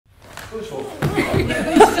早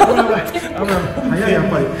いやっ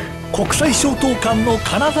ぱり。国際衝闘艦の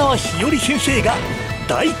金沢日和先生が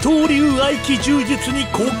大東流合気柔術に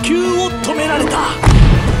呼吸を止められた。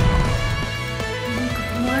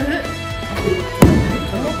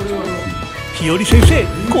日和先生、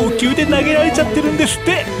高級で投げられちゃってるんですっ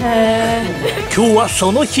て。今日は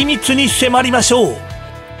その秘密に迫りましょう。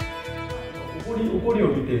怒りを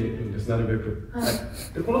見ているんです、なるべく。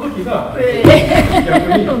でこの時が逆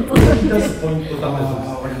に引き出すポイントだったりす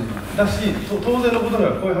るんです。だし、当然のことな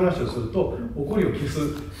がらこういう話をすると怒りを消す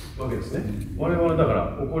わけですね。我々だか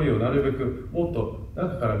ら怒りをなるべくもっと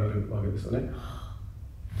中から見るわけですよね。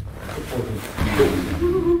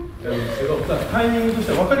やるんですけど、タイミングとし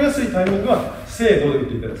ては分かりやすいタイミングはせーので言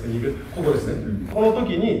っていただくんですけど、ここですね。この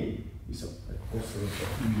時にこうすると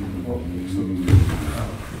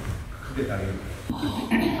かけてあげる、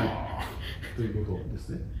ということです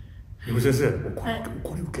ね。日和先生、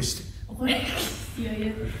怒りを消して。怒りを消して、いやい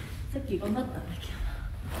や、さっき頑張ったんだけどな。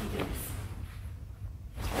大丈夫です。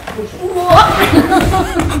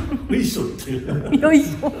よいしょって。よい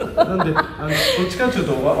しょ。なんで、どっちかという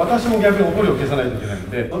と、私も逆に怒りを消さないといけないの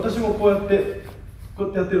で、私もこうやって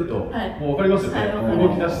やってると、もう分かりますよね。動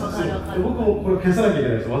き出して、僕もこれ消さなきゃいけ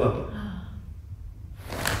ないです、わざと。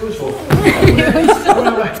よいしょ。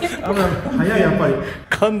早いやっぱり。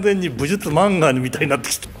完全に武術漫画みたいになって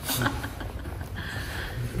きた。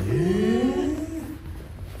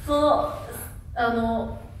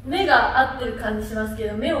目が合ってる感じしますけ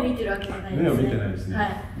ど、目を見てるわけじゃないですね。目を見てないです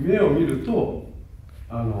ね。目を見ると、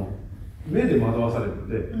目で惑わされるの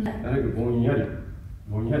で、なるべくぼんやり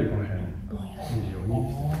この辺に見るように。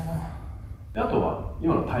あとは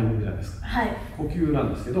今のタイミングじゃないですか。呼吸な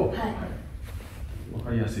んですけど、分か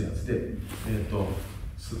りやすいやつで、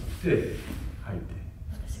吸って吐いて。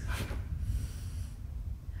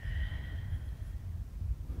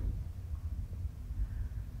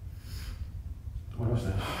止まりました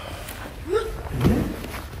ね。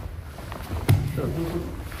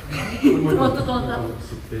止まった。吸っ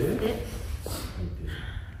て、吐いて、吸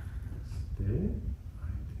っ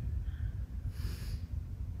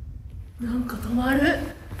て、なんか止まる。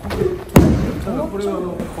これは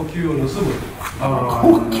呼吸を盗む。呼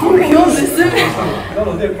吸を盗む。なの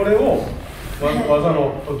でこれを技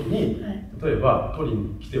の時に、例えば取り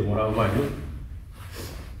に来てもらう前に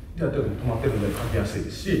やってると止まってるので書きやすい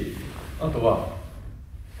ですし、あとは。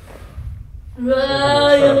うわ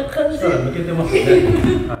ー、やる感じ。抜けてます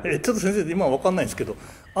ね。ちょっと先生、今は分かんないんですけど、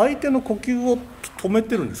相手の呼吸を止め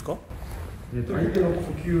てるんですか？相手の呼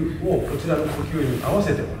吸をこちらの呼吸に合わ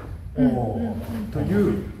せてもらうとい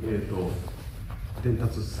う伝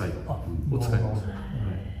達作用を使います。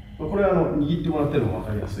これは握ってもらってるのも分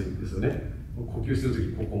かりやすいですよね。呼吸するとき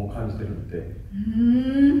ここも感じてるので。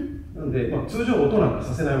なので、通常音なんか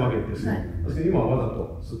させないわけですよ。ですけど今はわざ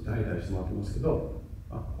と吸って吐いたりしてもらってますけど、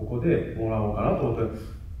ここでもらおうかなと思って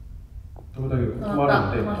止めたけど止ま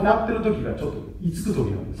るので、止まってる時がちょっと居つく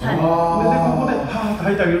時なんですね。でここではーっと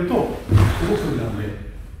吐いてあげると動く時なんで、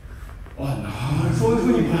そういう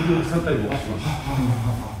ふうに呼吸を使ったりもします。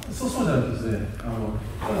そうじゃないとですね、結構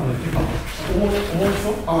重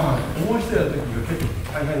い人やる時が結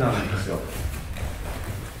構大変なんですよ。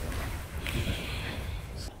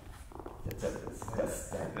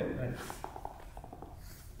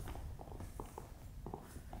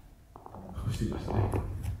隠してきましたね。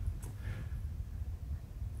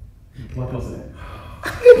止まってますね。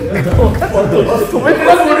止め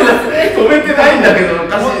てないんだけど、お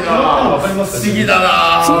かしいな。不思議だ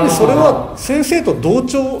な。つまりそれは先生と同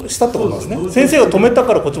調したってことなんですね。先生が止めた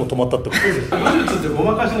からこっちも止まったってことです。武術ってご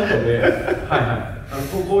まかしなので、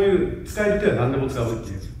こういう使える手は何でも使うって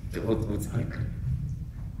いう。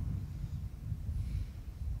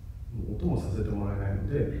音もさせてもらえないの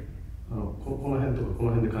で、この辺とかこの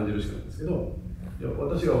辺で感じるしかないんですけど、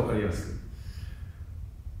私が分かりやすく。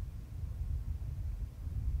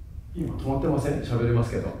今止まってません？喋れま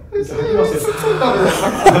すけど。吐きます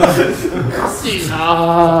よ。おかしい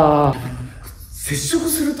な。接触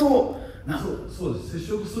すると、そうです。接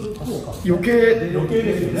触すると余計で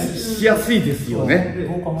すよね。しやすいですよね。次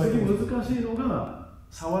難しいのが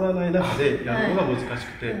触らない中でやるのが難し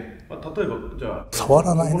くて、例えばじゃあ触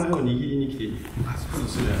らないこの辺を握りに来てする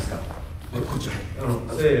じゃないですか。こっちせ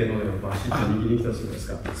ーのでバシッと握りに来たとするじ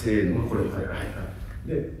ゃないですか。せーの、これ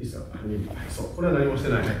で、いいですか、そう、これは何もして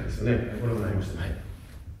ないですよね。これは何もしてない。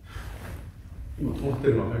今止まって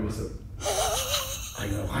るの分かります？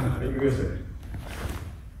分かんない。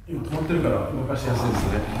今止まってるから動かしやすいです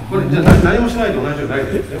よね。これじゃあ何もしないと同じようにない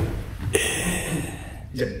ですね。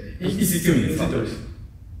じゃあ、息吸ってもいいですか？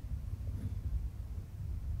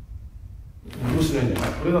もししないんで、こ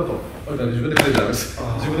れだと自分で崩れちゃうんです。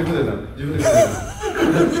自分で崩れた。自分で崩れ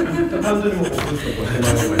た。単純にもうこう崩すとこう手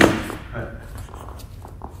前の方がいい。はい。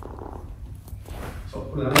そう、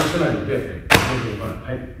これ何もしてないので、は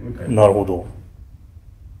い、もう一回。なるほど。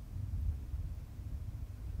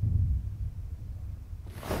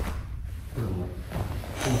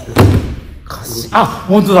あ、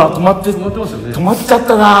本当だ、止まってますよね。止まっちゃっ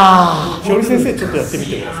たな。ひより先生、ちょっとやってみ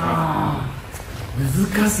てください。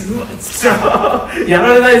難しい。うわ、ちゃや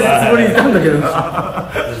られないつもりいたんだけどな。そ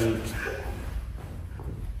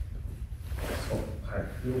う、はい。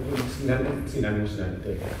次何もしないの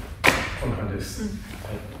で、こんな感じです。はい。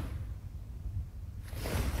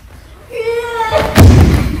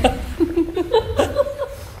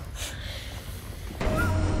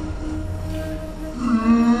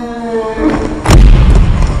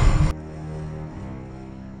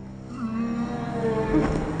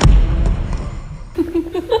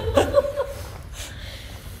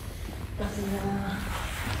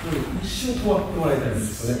一瞬止まってもらいたいんで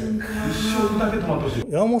すよね。一瞬だけ止まってほしい。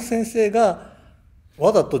山本先生が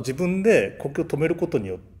わざと自分で呼吸を止めることに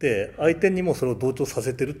よって相手にもそれを同調さ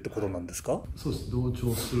せてるってことなんですか？そうです。同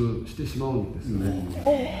調してしまうんですね。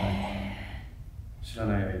はい、知ら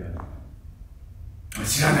ない間に。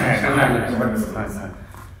知らない間に。はい。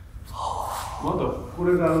またこ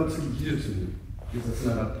れが次技術に実はつ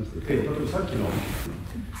ながってきてて、例えばさっ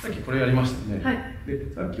きこれやりましたね。はい、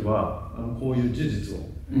でさっきはこういう事実をやっ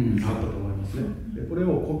たと思いますね。でこれ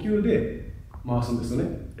を呼吸で回すんですよ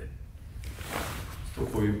ね。こ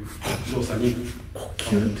ういう動作に呼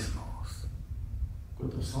吸です。これ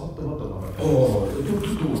と触ったまたがちょっとで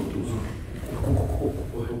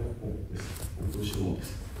す。後ろもで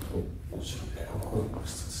す。後ろ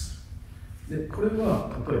でこれは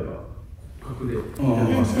例えば骨格でやり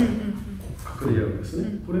ます。骨格でやるんです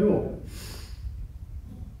ね。これを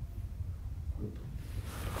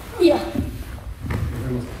いや。わか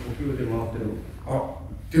りますか？呼吸で回ってるの。あ、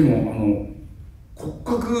でも骨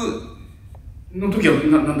格の時は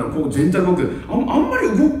なんだろう、こう全体動くあんまり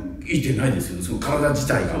動いてないですよね、その体自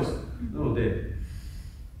体が。そうです。なので、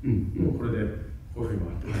もうこれでこういうふうに回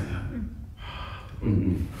って。呼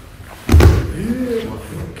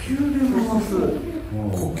吸で回す。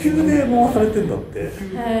呼吸で回されてんだって。難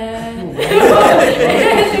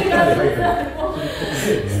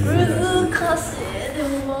しい。でも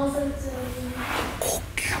回されちゃう。呼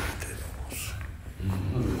吸で回す。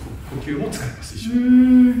呼吸も使います、一緒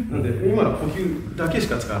に。なので今の呼吸だけし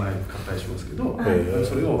か使わないかったりしますけど、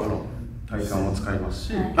それを体幹を使います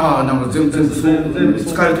し、なんか全部使え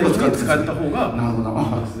るとこ使えた方が、なるほど。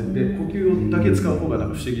で呼吸だけ使う方がな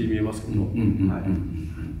んか不思議に見えますけど、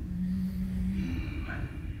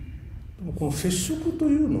この接触と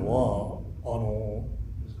いうのは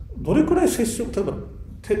どれくらい接触、例えば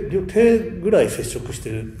手ぐらい接触し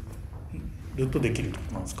てるとできるってこ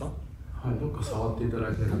となんですか？はい、どっか触っていた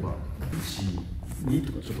だければ、1、2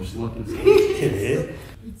とかちょっとしてもらっていいですか？手で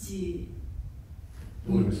1、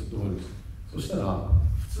どうです。そしたら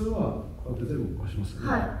普通はこうやって全部動かしますよね。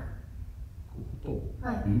はい。ここと。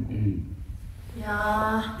はい。い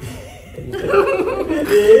やー。ちょっ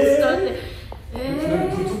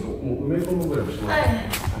ともう埋め込むぐらいをします。はい。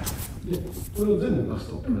で、これを全部出す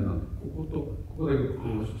とあれなんで、こことここで動か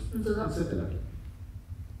します。本当だ。接点だけ。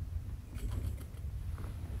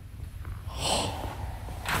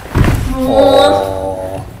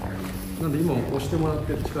なんで今押してもらっ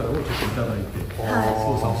てる力をちょっといただいて操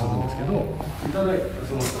作をするんですけど、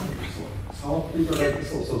触っていただいて、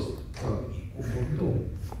ここと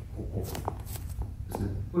ここですね。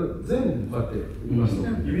これ全部こうやって動かすと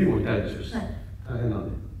指も痛いでしょうし、大変なん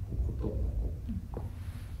で、こことここ。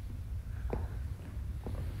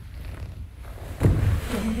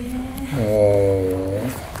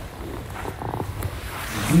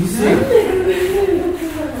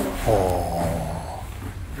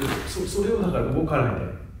それをだから動かないで、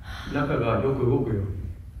中がよく動くように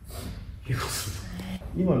結構すると、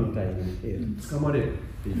今みたいに掴まれるっ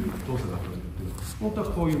ていう動作があるんですけど、本当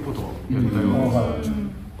はこういうことをやりたいわけで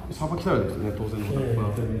す。さばきたいわけですよね、当然のことを行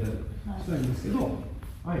ってみたいしたいんですけど、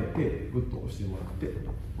あえてグッと押してもらって、こ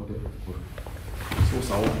こでこう操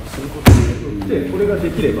作をすることによって、これが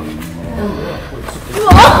できれば、今度はこ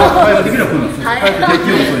れできればこうなんですね。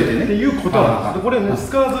っていうことなんです。これね、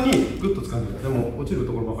使わずにグッと掴んでる。でも落ちる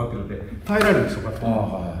ところ分かってるので耐えられるんですよ。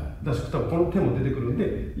だし、多分この手も出てくるん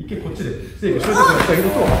で、一見こっちで制御しといてからしてあげる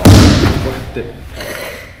と、こうやって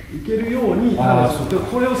いけるようになるんですよ。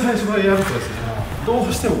これを最初からやるとですね、ど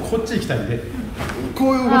うしてもこっち行きたいんで、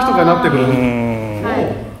こういう動きとかになってくるのを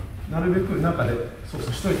なるべく中で操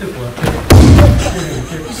作しといて、こうやって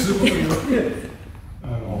することによって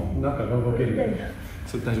動中が動ける。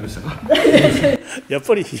それ大丈夫でしたか？やっ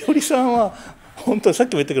ぱりひよりさんは本当にさっ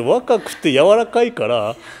きも言ったけど若くて柔らかいか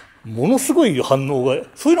らものすごい反応が、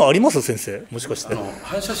そういうのあります先生、もしかして。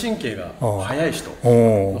反射神経が速い人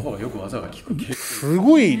の方がよく技が効く。す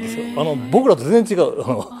ごいですよ。僕らと全然違う。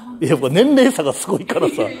やっぱ年齢差がすごいから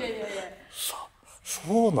さ。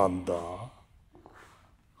そうなんだ。なの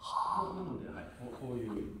で、こういう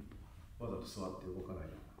わざと座って動かないよ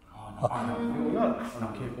うな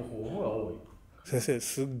稽古法が多い。先生、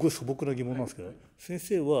すっごい素朴な疑問なんですけど、先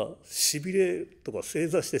生はしびれとか正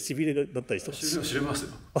座してしびれだったりしてしびれます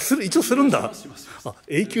よ。一応するんだ。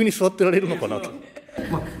永久に座ってられるのかなと。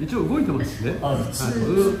まあ一応動いてますしね。ずっと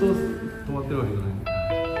止まってるわけじゃないんで。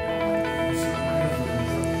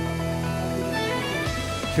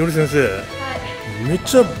ひより先生、めっ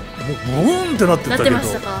ちゃもうブーンってなってたけど。なって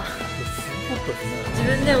ましたか。自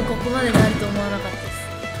分でもここまでなると思わなかったで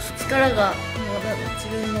す。力がもう自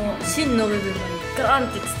分の芯の部分までガーン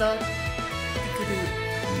って伝わってくる。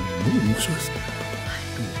面白いですね。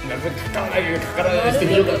かからないして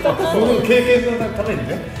みようか。この経験のために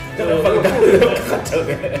ね。だからやっぱりかかっちゃう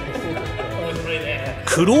ね。面白いね。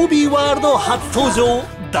黒帯ワールド初登場、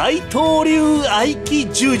大東流合気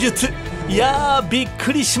柔術。いやー、びっ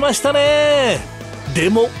くりしましたね。で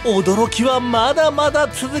も驚きはまだまだ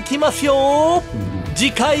続きますよ。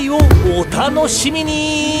次回をお楽しみ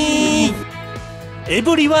に。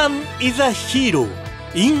Everyone is a hero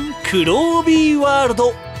in 黒帯ワール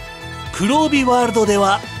ド。黒帯ワールドで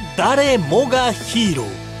は誰もがヒーロー。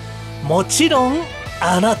もちろん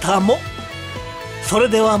あなたも。それ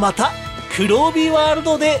ではまた黒帯ワール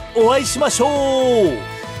ドでお会いしましょう。